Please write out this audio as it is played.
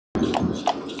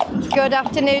Good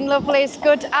afternoon, lovelies.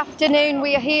 Good afternoon.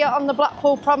 We are here on the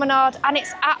Blackpool Promenade and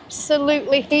it's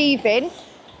absolutely heaving.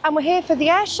 And we're here for the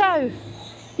air show.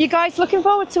 You guys looking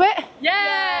forward to it?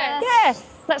 Yes! Yeah.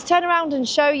 Let's turn around and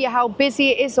show you how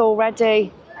busy it is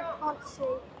already. I can't see.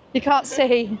 You can't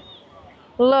see?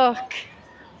 Look.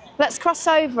 Let's cross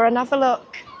over and have a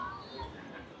look.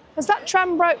 Has that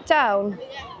tram broke down?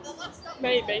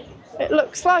 Maybe. It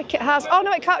looks like it has. Oh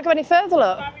no, it can't go any further,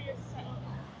 look.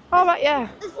 All right, yeah.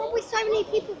 There's probably so many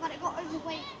people that it got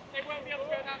overweight. They won't be able to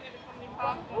go down there to the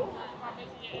park. How busy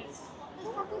it is.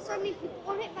 There's probably so many people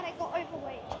on it that it got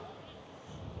overweight.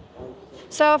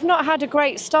 So I've not had a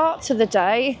great start to the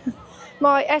day.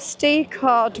 My SD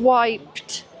card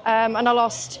wiped and I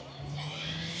lost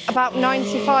about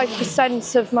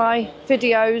 95% of my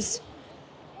videos.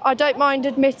 I don't mind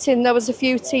admitting there was a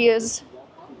few tears.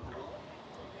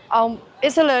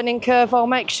 It's a learning curve. I'll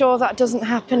make sure that doesn't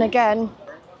happen again.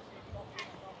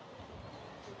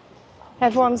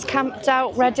 Everyone's camped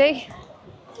out ready.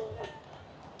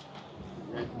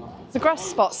 The grass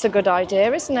spot's a good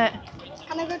idea, isn't it?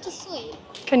 Can I go to sleep?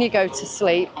 Can you go to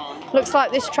sleep? Looks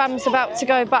like this tram's about to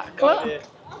go back, look.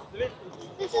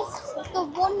 This is the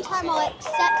one time I'll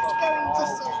accept going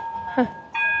to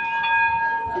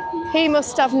sleep. He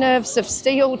must have nerves of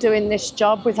steel doing this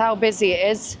job with how busy it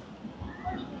is.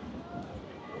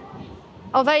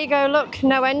 Oh, there you go, look,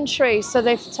 no entry. So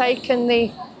they've taken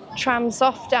the trams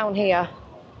off down here.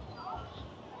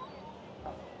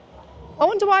 I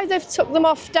wonder why they've took them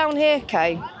off down here,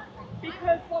 Kay.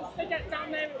 Because once they get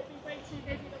down there, it'll be way too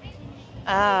busy.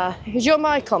 Ah, is your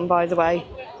mic on, by the way?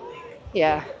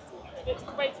 Yeah. It's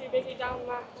way too busy down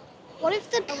there. What if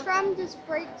the tram just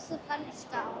breaks the fence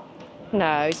down?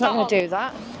 No, he's not going to do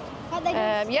that. Like they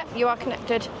go Yep, you are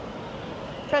connected.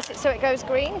 Press it so it goes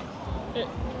green.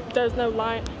 There's no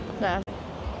light. No.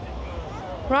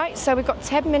 Right, so we've got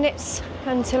 10 minutes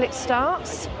until it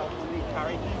starts.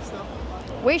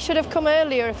 We should have come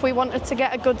earlier if we wanted to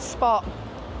get a good spot.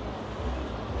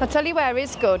 I'll tell you where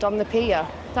is good, on the pier.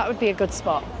 That would be a good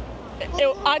spot.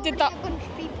 I did that.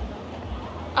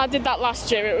 I did that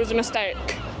last year. It was a mistake.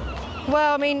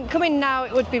 Well, I mean, coming now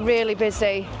it would be really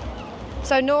busy.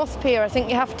 So North Pier, I think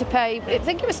you have to pay, I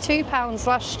think it was £2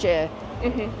 last year.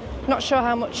 Not sure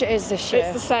how much it is this year.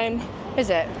 It's the same. Is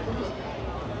it?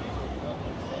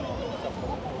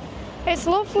 It's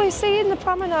lovely seeing the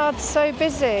promenade so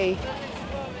busy.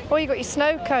 Oh, you got your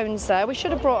snow cones there. We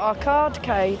should have brought our card,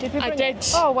 Kay. Did we bring I did.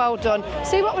 it? Oh, well done.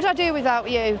 See, what would I do without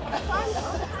you?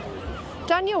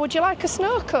 Daniel, would you like a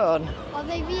snow cone? Are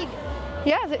they vegan?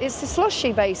 Yeah, it's a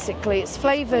slushy basically. It's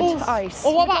flavoured ice.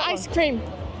 Or what about ice cream?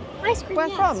 Ice cream, Where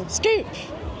yes. from? Scoop.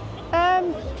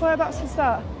 Whereabouts is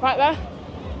that? Right there.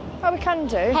 Oh, we can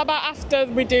do. How about after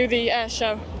we do the air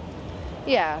show?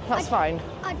 Yeah, that's fine.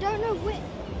 I don't know which.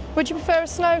 Would you prefer a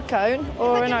snow cone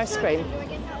or an ice cream?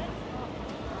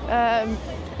 Yeah?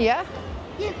 Yeah,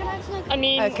 can I have snow cone? I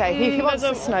mean, Okay, he wants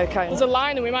a snow cone. There's a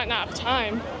line and we might not have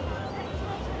time.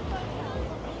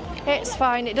 It's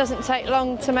fine, it doesn't take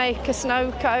long to make a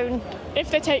snow cone.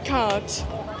 If they take cards.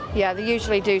 Yeah, they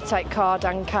usually do take card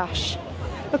and cash.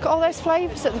 Look at all those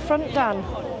flavours at the front, Dan.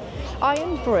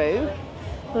 Iron brew,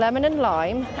 lemon and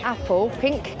lime, apple,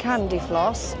 pink candy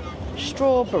floss,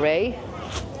 strawberry,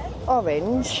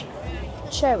 orange,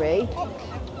 cherry,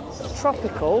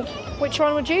 tropical. Which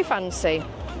one would you fancy?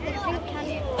 The pink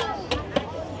candy.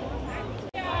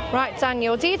 Right,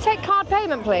 Daniel, do you take card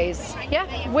payment, please? Yeah?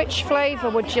 Which flavour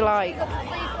would you like?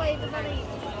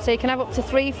 So you can have up to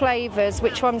 3 flavours.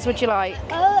 Which ones would you like?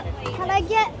 Can I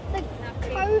get the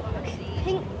Coke,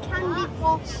 pink candy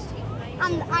floss,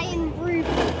 and iron brew,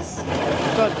 please?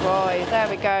 Good boy. There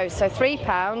we go. So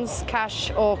 £3,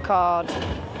 cash or card.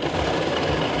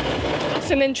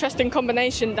 That's an interesting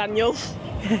combination, Daniel.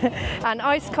 And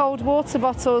ice cold water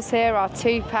bottles here are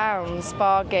 £2,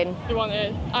 bargain. You want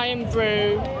an iron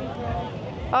brew,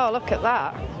 Oh, look at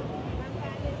that.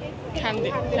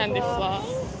 candy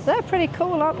floss. They're pretty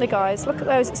cool, aren't they, guys? Look at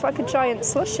those. It's like a giant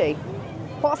slushie.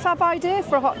 What a fab idea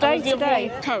for a hot day And the other today.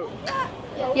 one, Coke.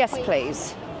 Yes,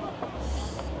 please.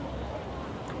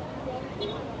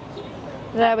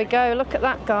 There we go. Look at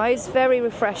that, guys. Very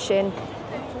refreshing.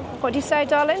 What do you say,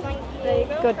 darling? There you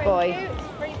go. Good boy.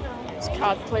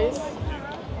 Card, please.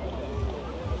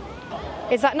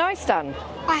 Is that nice, Dan?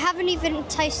 I haven't even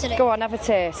tasted it. Go on, have a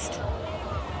taste.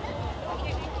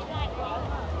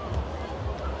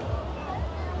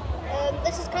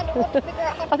 This is kind of hard to figure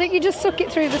out how to... I think you just suck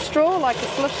it through the straw like a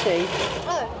slushie.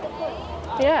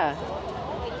 Oh, Yeah.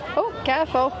 Oh,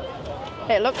 careful.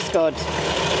 It looks good.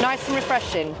 Nice and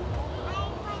refreshing.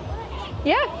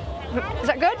 Yeah? Is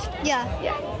that good? yeah.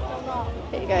 Yeah.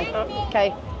 Here you go.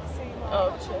 Okay.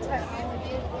 Oh, cheers.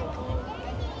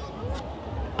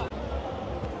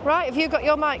 Right, have you got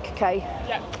your mic, Kay?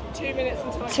 Yeah, 2 minutes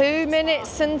until 2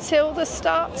 minutes until the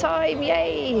start time,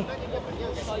 yay!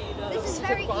 This is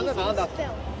very easy to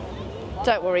film.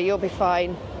 Don't worry, you'll be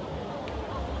fine.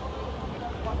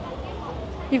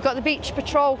 You've got the beach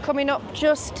patrol coming up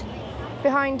just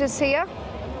behind us here.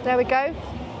 There we go.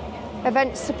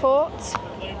 Event support.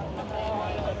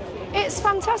 It's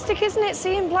fantastic, isn't it,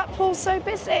 seeing Blackpool so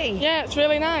busy? Yeah, it's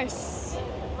really nice.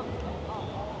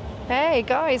 Hey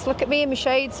guys, look at me in my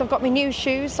shades. I've got my new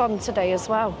shoes on today as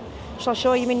well. Shall I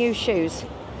show you my new shoes?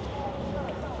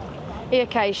 Here,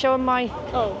 Kay, show them my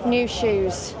new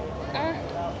shoes.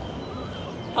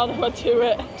 How do I do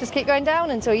it? Just keep going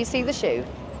down until you see the shoe.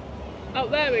 Oh,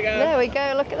 there we go. There we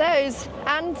go, look at those.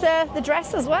 And the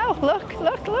dress as well. Look,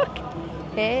 look, look.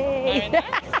 Hey. Very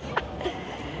nice.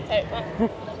 Take that.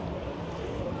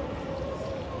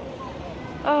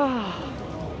 Oh,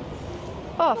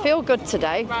 I feel good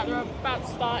today. Right, they're about to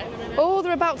start in a minute. Oh,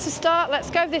 they're about to start.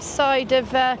 Let's go this side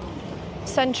of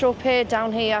Central Pier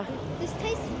down here. This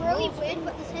tastes really weird,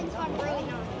 but the scents are really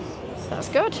nice. That's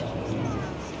good.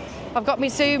 I've got my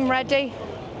Zoom ready.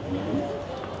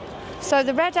 So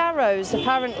the red arrows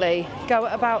apparently go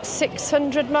at about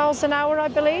 600 miles an hour, I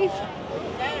believe.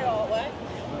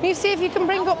 Can you see if you can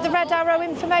bring up the red arrow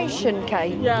information,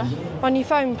 Kate? Yeah. On your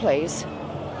phone, please.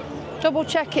 Double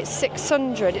check it's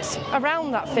 600. It's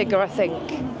around that figure, I think.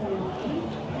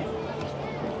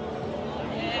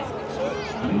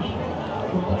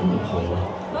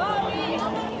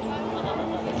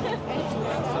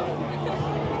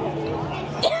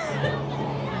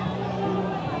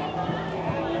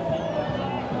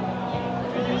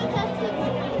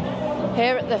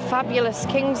 Here at the fabulous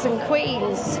Kings and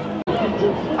Queens.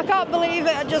 I can't believe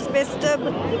it, I just missed him.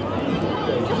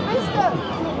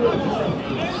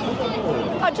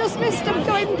 I just missed him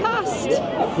going past.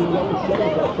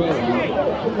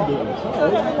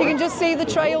 You can just see the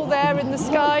trail there in the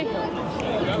sky.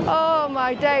 Oh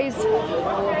my days.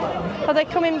 Are they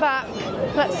coming back?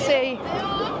 Let's see.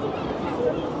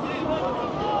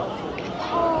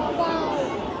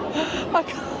 I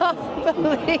can't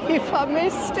believe I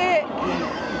missed it.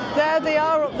 There they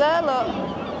are up there, look.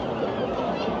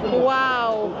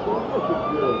 Wow.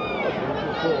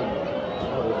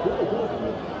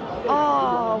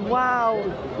 Oh, wow.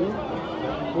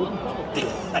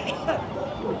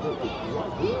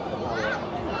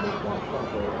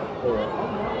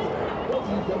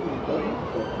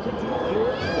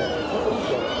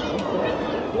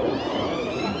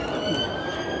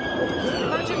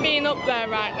 Imagine being up there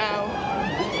right now.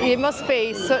 It must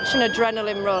be such an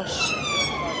adrenaline rush.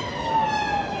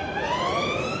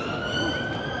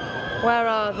 Where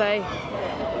are they?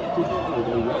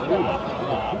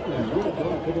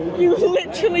 You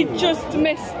literally just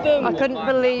missed them. I couldn't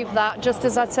believe that. Just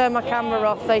as I turned my camera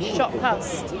off, they shot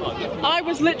past. I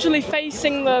was literally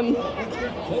facing them.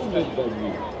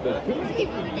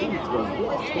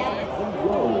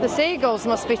 The seagulls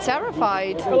must be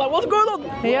terrified. They're like, what's going on?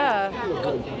 Yeah.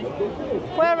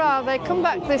 Where are they? Come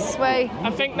back this way.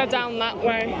 I think they're down that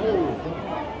way.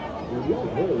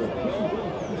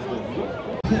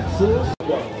 So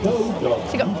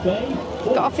you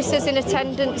got officers in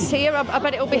attendance here. I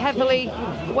bet it'll be heavily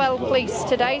well policed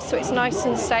today, so it's nice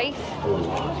and safe.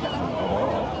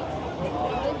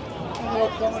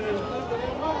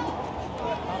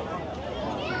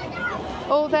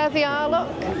 Oh, there they are, look.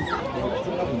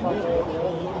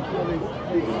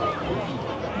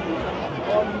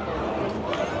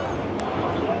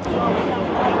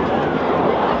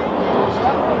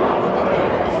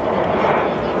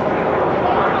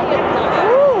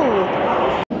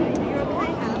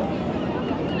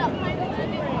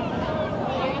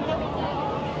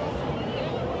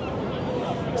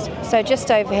 So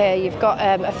just over here you've got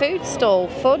a food stall,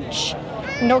 fudge,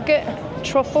 nugget,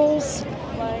 truffles,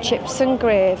 chips and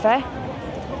gravy.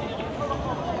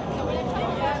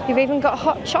 You've even got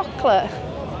hot chocolate.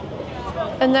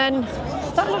 And then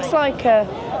that looks like a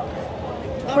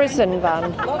prison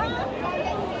van.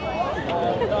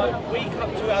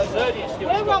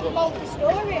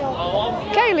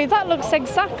 Kaylee, that looks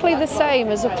exactly the same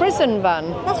as a prison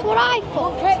van. That's what I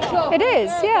thought. It is,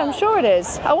 yeah, I'm sure it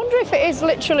is. I wonder if it is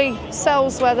literally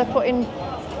cells where they're putting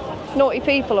naughty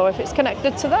people or if it's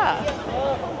connected to that.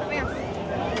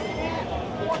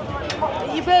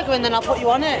 Eat your burger and then I'll put you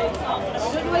on it.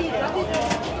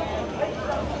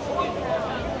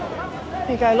 Here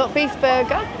you go, look, beef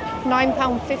burger,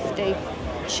 £9.50.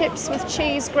 Chips with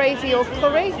cheese, gravy or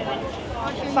curry,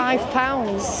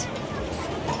 £5.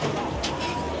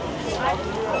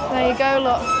 There you go,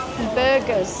 look,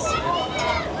 burgers.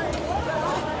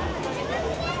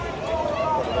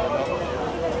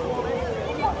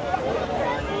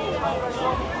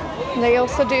 And they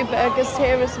also do burgers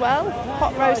here as well.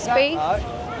 Hot roast beef.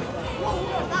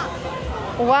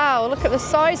 Wow, look at the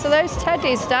size of those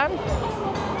teddies, Dan.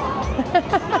 I'm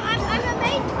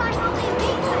amazed by how many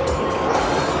people.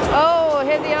 Oh,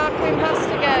 here they are coming past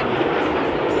again.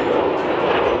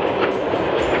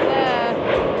 There.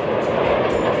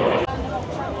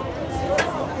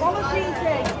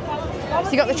 So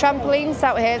you got the trampolines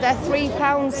out here. They're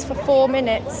 £3 for 4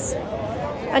 minutes.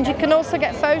 And you can also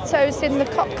get photos in the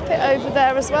cockpit over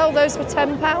there as well. Those were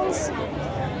 £10.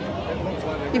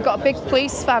 You've got a big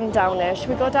police van down here. Should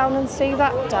we go down and see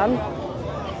that, Dan?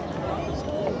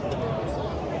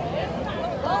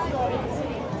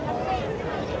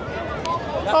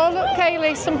 Oh, look,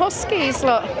 Kaylee, some huskies,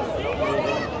 look.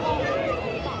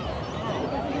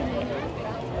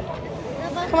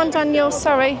 Come on, Daniel,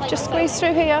 sorry. Just squeeze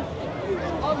through here.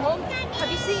 Oh, Mum,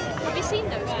 have you seen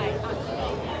those?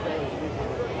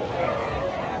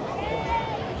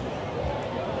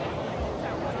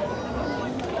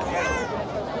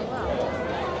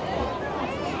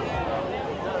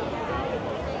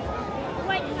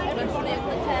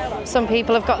 Some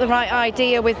people have got the right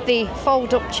idea with the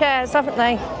fold-up chairs, haven't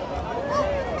they?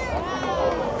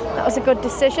 That was a good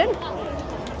decision.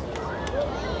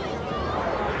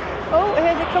 Oh,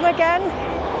 here they come again.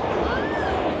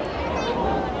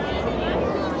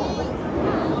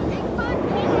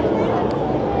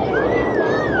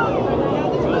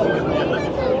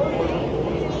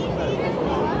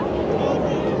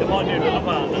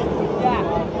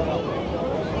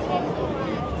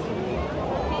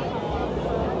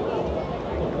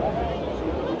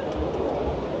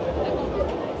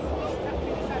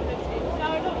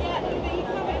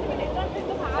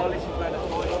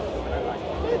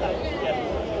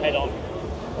 Head on.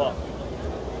 What?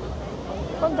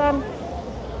 Well done.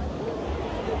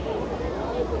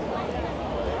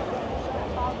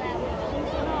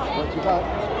 Not too bad.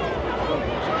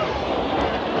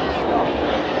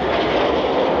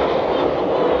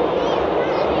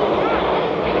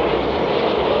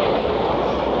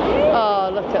 Oh,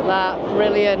 look at that.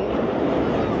 Brilliant.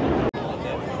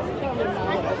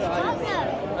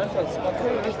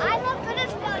 I'm not good at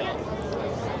spelling.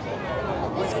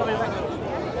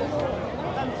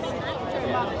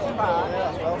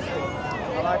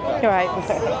 You're right.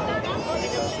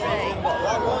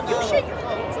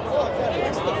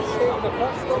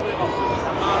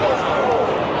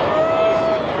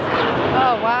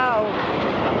 Oh, wow.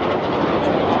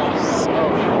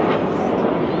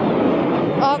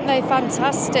 Aren't they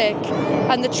fantastic?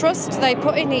 And the trust they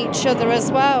put in each other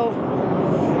as well.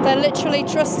 They're literally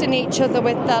trusting each other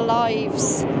with their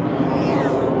lives.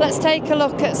 Let's take a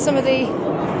look at some of the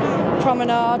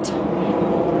promenade.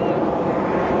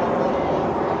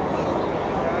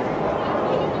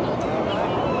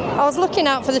 I was looking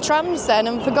out for the trams then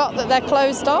and forgot that they're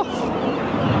closed off.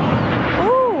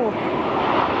 Ooh.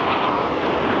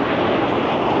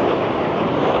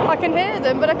 I can hear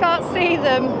them, but I can't see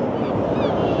them.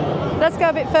 Let's go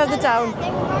a bit further down.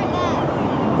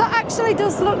 That actually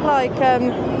does look like a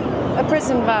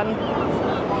prison van.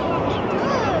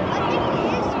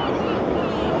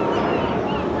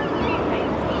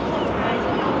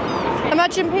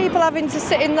 Imagine people having to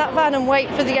sit in that van and wait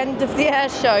for the end of the air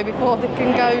show before they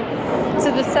can go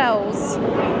to the cells.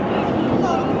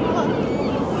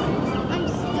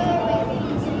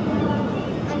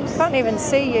 Can't even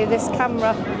see you, this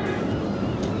camera.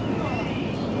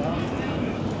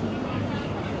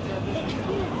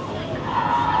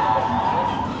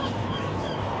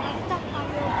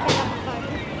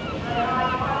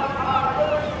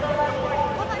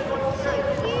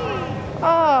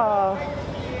 Oh,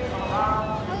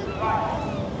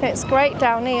 it's great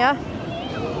down here.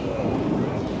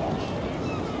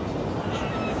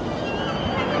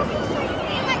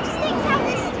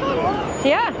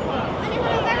 Yeah.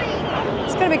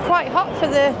 It's going to be quite hot for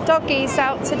the doggies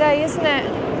out today, isn't it?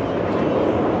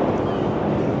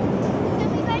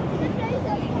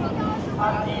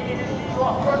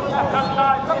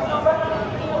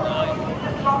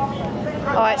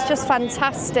 Oh, it's just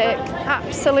fantastic.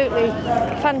 Absolutely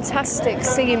fantastic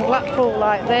seeing Blackpool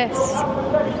like this.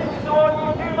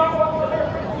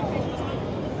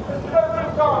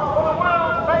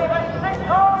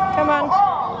 Come on.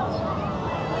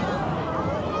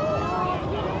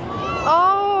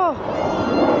 Oh!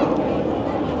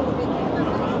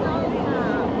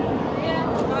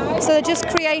 So they're just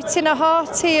creating a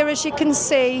heart here, as you can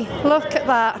see. Look at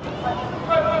that.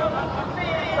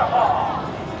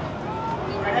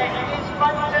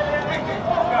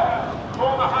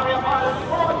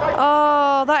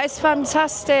 Oh, that is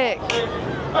fantastic.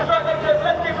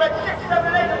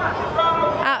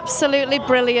 Absolutely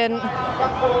brilliant.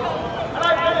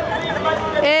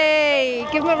 Hey,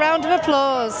 give them a round of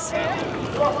applause. I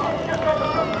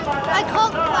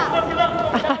can't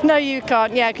clap. No, you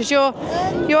can't. Yeah, because your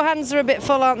hands are a bit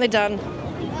full, aren't they, Dan?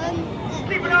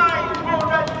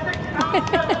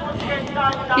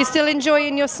 You still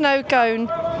enjoying your snow cone?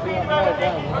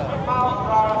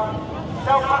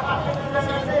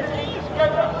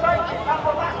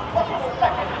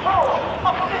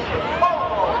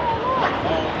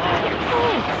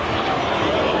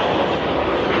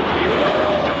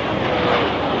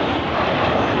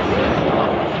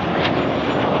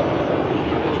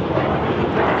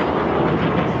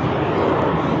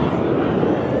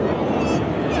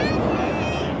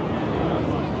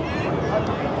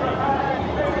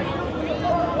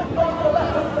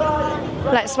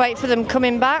 Let's wait for them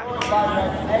coming back.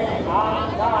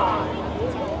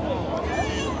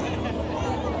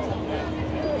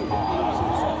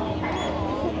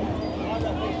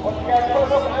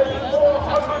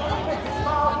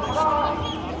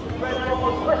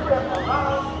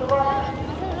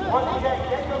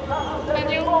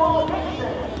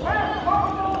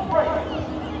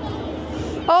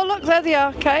 Oh, look, there they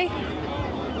are, okay.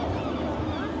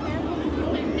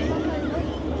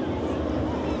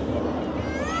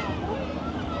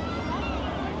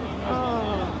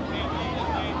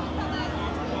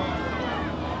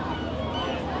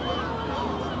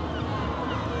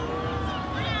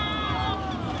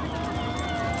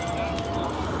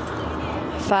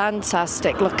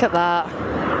 Fantastic, look at that.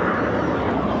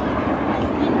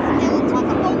 It looks like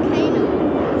a volcano.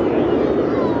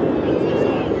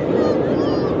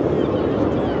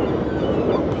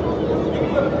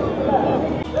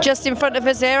 Just in front of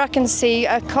us here I can see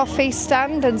a coffee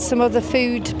stand and some other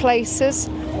food places.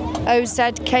 OZ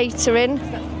Catering.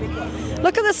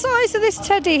 Look at the size of this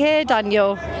teddy here,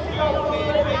 Daniel.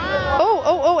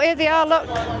 Oh, here they are, look.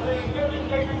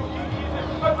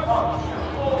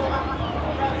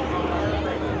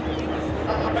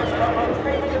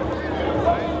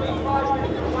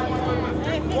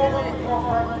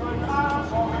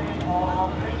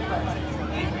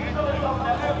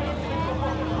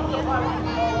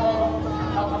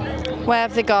 Where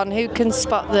have they gone? Who can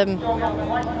spot them?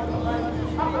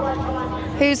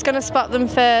 Who's going to spot them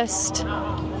first?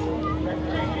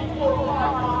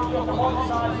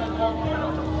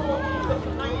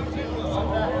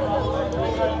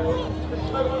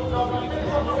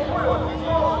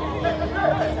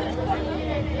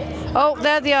 Oh,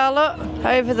 there they are, look,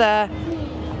 over there.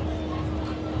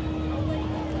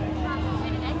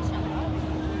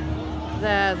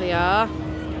 There they are.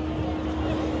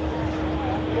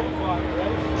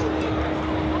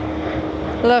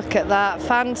 Look at that,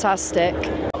 fantastic.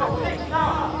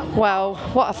 Well,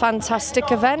 what a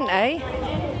fantastic event, eh?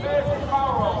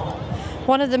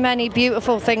 One of the many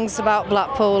beautiful things about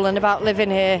Blackpool and about living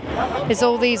here is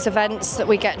all these events that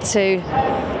we get to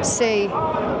see.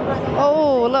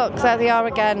 Oh, look, there they are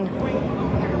again.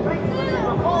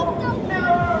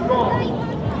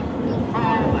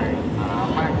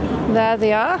 There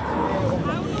they are.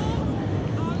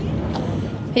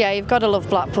 Yeah, you've got to love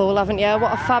Blackpool, haven't you?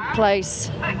 What a fab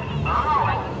place.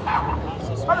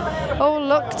 Oh,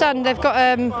 look, Dan, they've got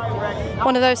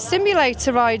one of those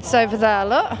simulator rides over there,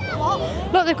 look.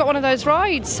 Look, they've got one of those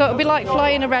rides, so it'll be like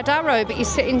flying a red arrow, but you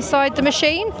sit inside the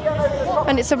machine,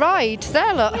 and it's a ride.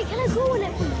 There, look. Wait, can I go on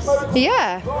it, please?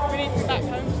 Yeah. We need to back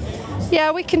home.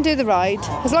 Yeah, we can do the ride.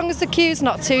 As long as the queue's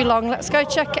not too long, let's go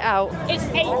check it out. It's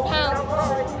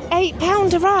 £8.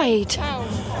 £8 a ride? £8.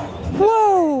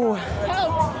 Whoa!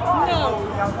 Help! No.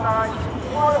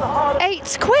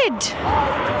 £8.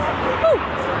 Woo.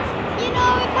 You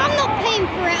know, if I'm not paying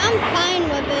for it, I'm fine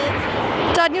with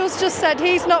it. Daniel's just said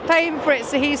he's not paying for it,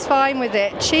 so he's fine with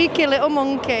it. Cheeky little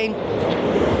monkey.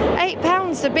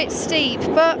 £8, a bit steep,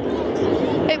 but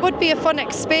it would be a fun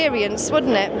experience,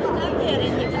 wouldn't it?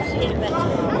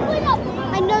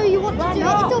 I know you want to do it.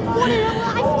 It's a one in a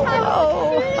lifetime.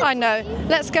 Oh, I know.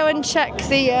 Let's go and check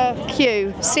the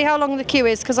queue. See how long the queue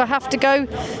is, because I have to go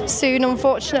soon,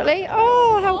 unfortunately.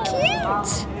 Oh, how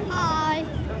cute! Hi.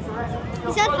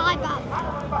 He said hi back.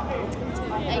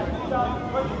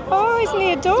 Oh, isn't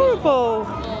he adorable?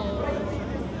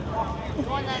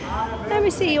 Let me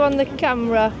see you on the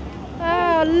camera.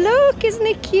 Ah, look, isn't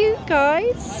he cute,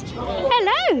 guys?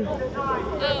 Hello.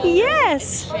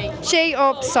 Yes.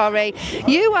 Oh, sorry.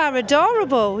 You are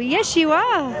adorable. Yes, you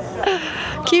are.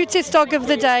 Cutest dog of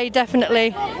the day,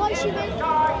 definitely. What's she doing?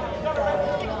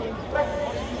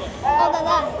 Oh, they're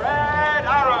there.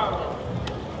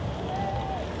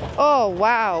 Oh,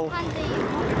 wow. Andy.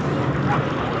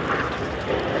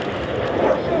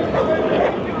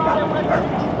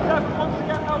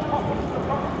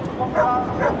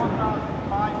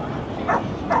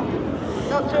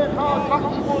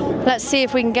 Let's see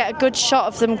if we can get a good shot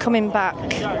of them coming back.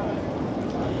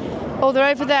 Oh, they're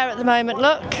over there at the moment,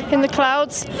 look, in the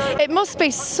clouds. It must be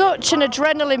such an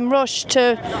adrenaline rush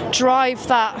to drive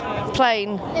that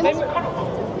plane.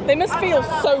 They must feel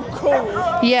so cool.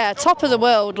 Yeah, top of the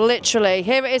world, literally.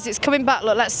 Here it is, it's coming back.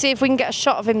 Look, let's see if we can get a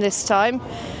shot of him this time.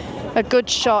 A good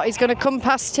shot. He's going to come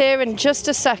past here in just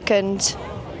a second.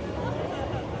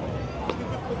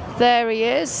 There he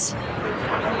is.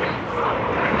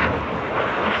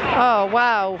 Oh,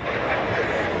 wow.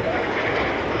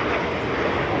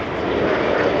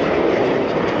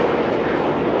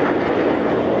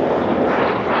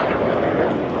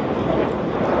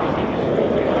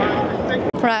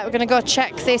 Right, we're going to go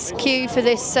check this queue for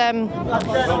this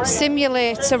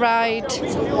simulator ride.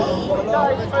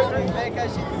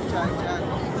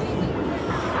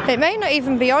 It may not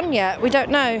even be on yet, we don't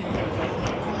know.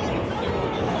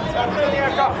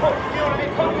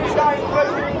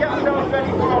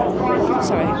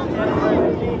 Sorry.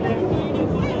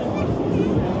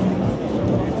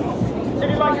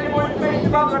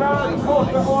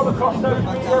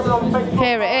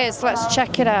 Here it is, let's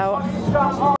check it out.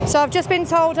 So I've just been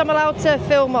told I'm allowed to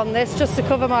film on this just to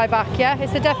cover my back, yeah?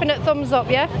 It's a definite thumbs up,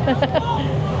 yeah?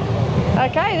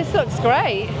 Okay, this looks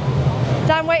great.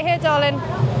 Dan, wait here, darling.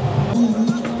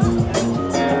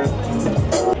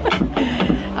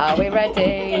 Are we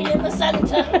ready? In the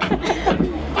centre.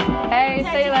 Hey,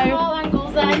 say hello. All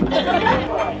angles then.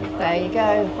 There you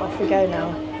go, off we go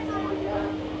now.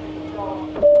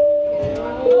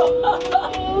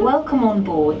 Welcome on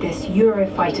board this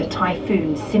Eurofighter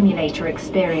Typhoon simulator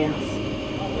experience.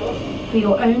 For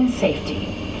your own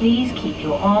safety, please keep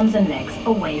your arms and legs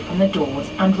away from the doors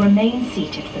and remain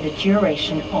seated for the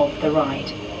duration of the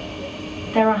ride.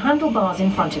 There are handlebars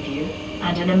in front of you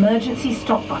and an emergency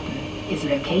stop button is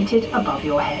located above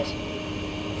your head.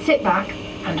 Sit back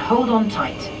and hold on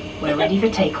tight. We're ready for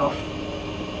takeoff.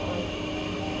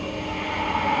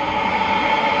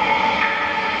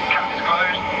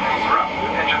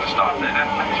 Started and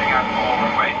lifting out for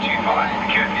runway 25.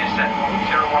 Security is set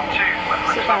 012. Weather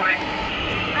looks lovely.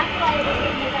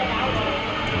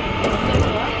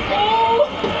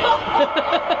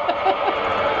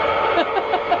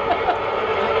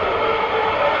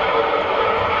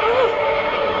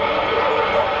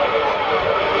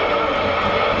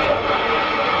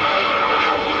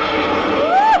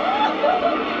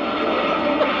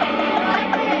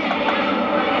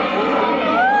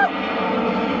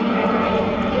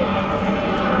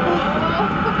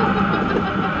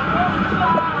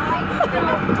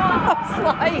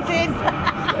 Sliding.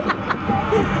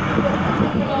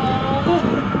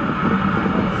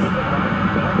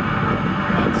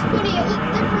 It's funny, it looks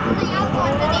different from the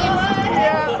outside than the inside.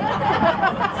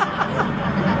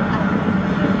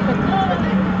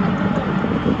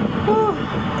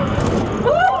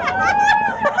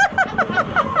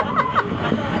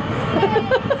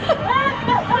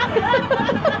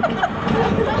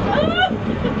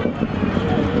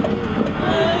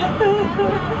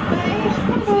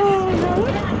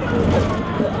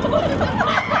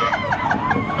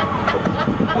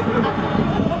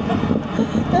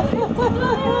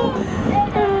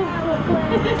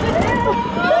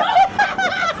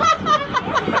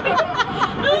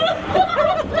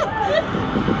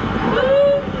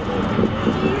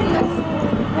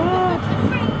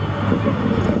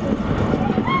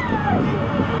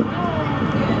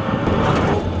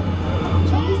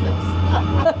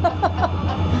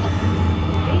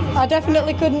 I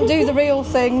definitely couldn't do the real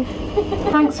thing.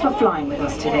 Thanks for flying with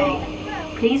us today.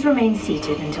 Please remain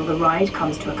seated until the ride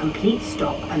comes to a complete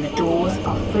stop and the doors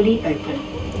are fully open.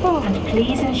 And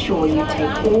please ensure you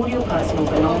take all your personal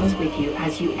belongings with you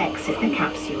as you exit the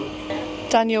capsule.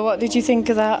 Daniel, what did you think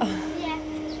of that? Yeah.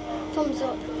 Thumbs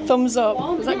up. Thumbs up.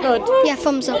 Was that good? Yeah,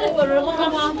 thumbs up.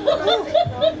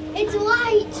 It's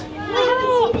light. I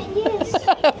haven't seen it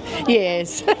in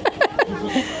years. Yes.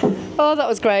 Oh, that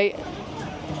was great.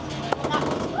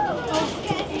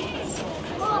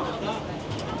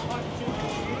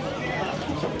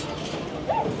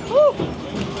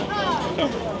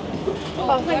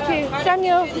 Oh, thank you.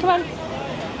 Daniel, come on.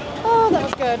 Oh, that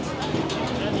was good.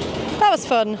 That was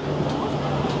fun.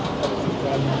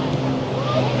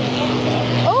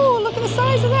 Oh, look at the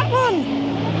size of that one.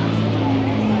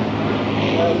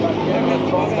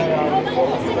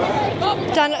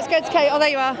 Dan, let's go to Kate. Oh, there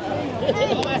you are.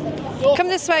 Come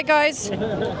this way, guys. No,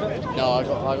 I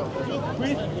got.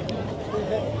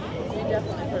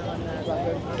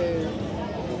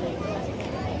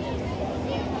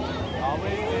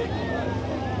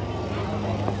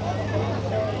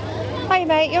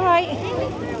 okay, mate? You're right.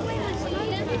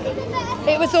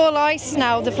 It was all ice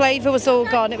now. The flavour was all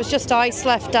gone. It was just ice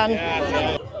left, Dan.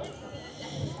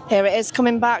 Here it is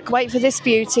coming back. Wait for this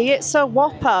beauty. It's a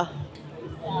Whopper.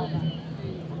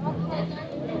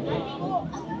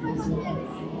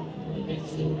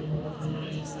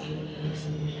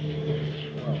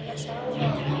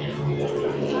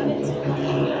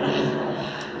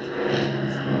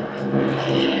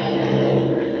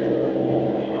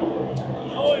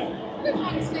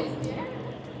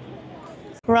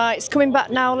 Right, it's coming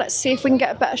back now. Let's see if we can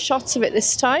get a better shot of it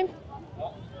this time.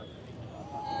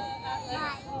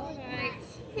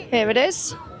 Here it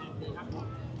is.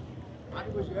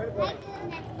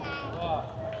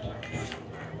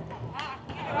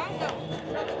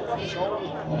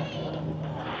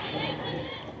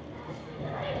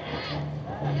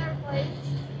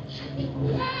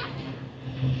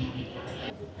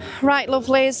 Right,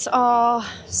 lovelies. Oh,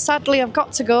 sadly I've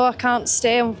got to go. I can't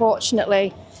stay,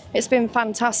 unfortunately. It's been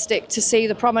fantastic to see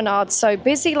the promenade so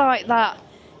busy like that.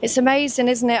 It's amazing,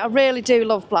 isn't it? I really do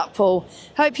love Blackpool.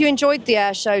 Hope you enjoyed the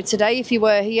air show today. If you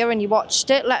were here and you watched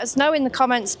it, let us know in the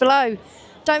comments below.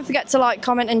 Don't forget to like,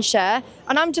 comment and share.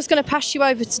 And I'm just going to pass you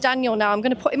over to Daniel now. I'm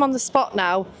going to put him on the spot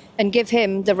now and give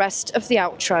him the rest of the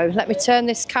outro. Let me turn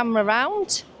this camera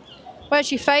around.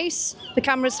 Where's your face? The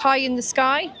camera's high in the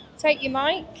sky. Take your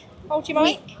mic. Hold your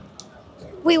mic.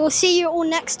 We will see you all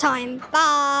next time.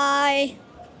 Bye.